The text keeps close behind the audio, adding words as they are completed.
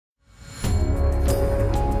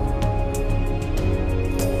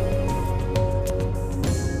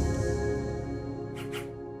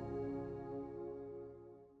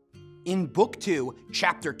In Book 2,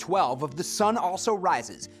 Chapter 12 of The Sun Also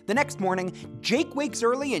Rises, the next morning, Jake wakes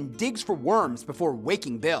early and digs for worms before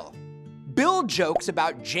waking Bill. Bill jokes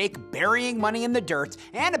about Jake burying money in the dirt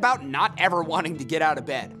and about not ever wanting to get out of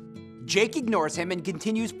bed. Jake ignores him and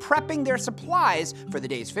continues prepping their supplies for the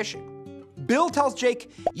day's fishing. Bill tells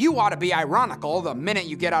Jake, "You ought to be ironical the minute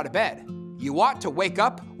you get out of bed. You ought to wake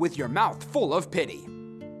up with your mouth full of pity."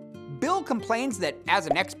 Bill complains that as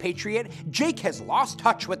an expatriate, Jake has lost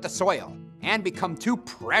touch with the soil and become too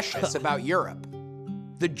precious about Europe.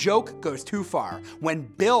 The joke goes too far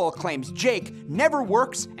when Bill claims Jake never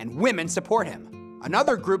works and women support him.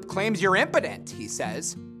 Another group claims you're impotent, he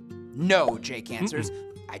says. "No," Jake answers,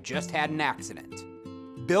 "I just had an accident."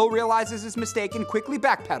 Bill realizes his mistake and quickly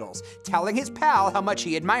backpedals, telling his pal how much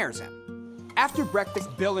he admires him. After breakfast,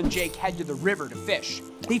 Bill and Jake head to the river to fish.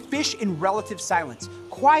 They fish in relative silence,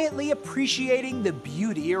 quietly appreciating the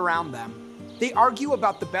beauty around them. They argue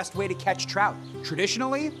about the best way to catch trout,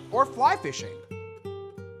 traditionally or fly fishing.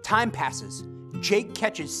 Time passes. Jake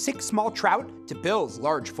catches 6 small trout to Bill's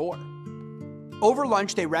large 4. Over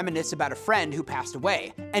lunch, they reminisce about a friend who passed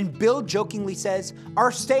away, and Bill jokingly says,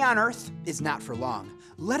 "Our stay on Earth is not for long.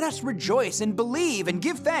 Let us rejoice and believe and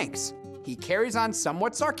give thanks." He carries on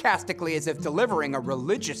somewhat sarcastically as if delivering a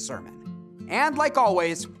religious sermon. And like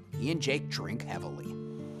always, he and Jake drink heavily.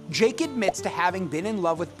 Jake admits to having been in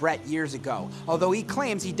love with Brett years ago, although he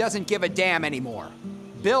claims he doesn't give a damn anymore.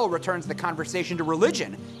 Bill returns the conversation to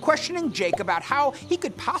religion, questioning Jake about how he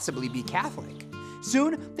could possibly be Catholic.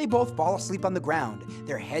 Soon, they both fall asleep on the ground,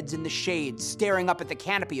 their heads in the shade, staring up at the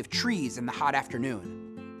canopy of trees in the hot afternoon.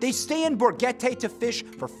 They stay in Borghete to fish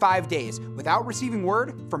for 5 days without receiving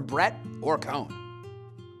word from Brett or Cohn.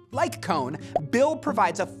 Like Cohn, Bill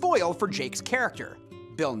provides a foil for Jake's character.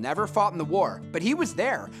 Bill never fought in the war, but he was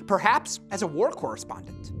there, perhaps as a war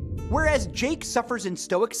correspondent. Whereas Jake suffers in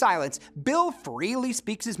stoic silence, Bill freely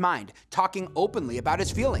speaks his mind, talking openly about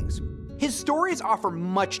his feelings. His stories offer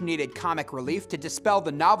much-needed comic relief to dispel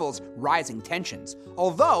the novel's rising tensions,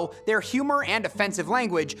 although their humor and offensive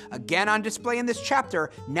language, again on display in this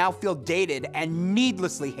chapter, now feel dated and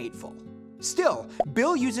needlessly hateful. Still,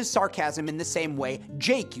 Bill uses sarcasm in the same way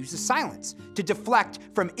Jake uses silence, to deflect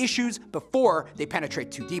from issues before they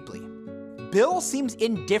penetrate too deeply. Bill seems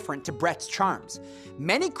indifferent to Brett's charms.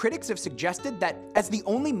 Many critics have suggested that as the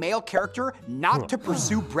only male character not to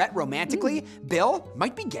pursue Brett romantically, Bill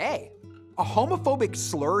might be gay. A homophobic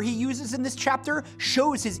slur he uses in this chapter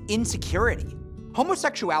shows his insecurity.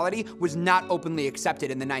 Homosexuality was not openly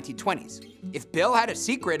accepted in the 1920s. If Bill had a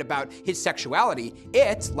secret about his sexuality,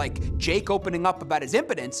 it, like Jake opening up about his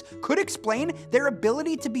impotence, could explain their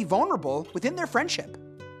ability to be vulnerable within their friendship.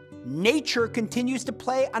 Nature continues to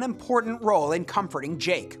play an important role in comforting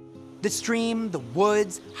Jake. The stream, the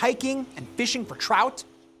woods, hiking and fishing for trout,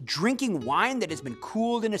 drinking wine that has been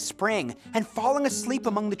cooled in a spring, and falling asleep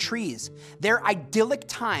among the trees. Their idyllic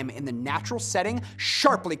time in the natural setting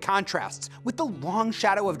sharply contrasts with the long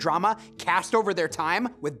shadow of drama cast over their time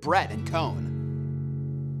with Brett and Cohn.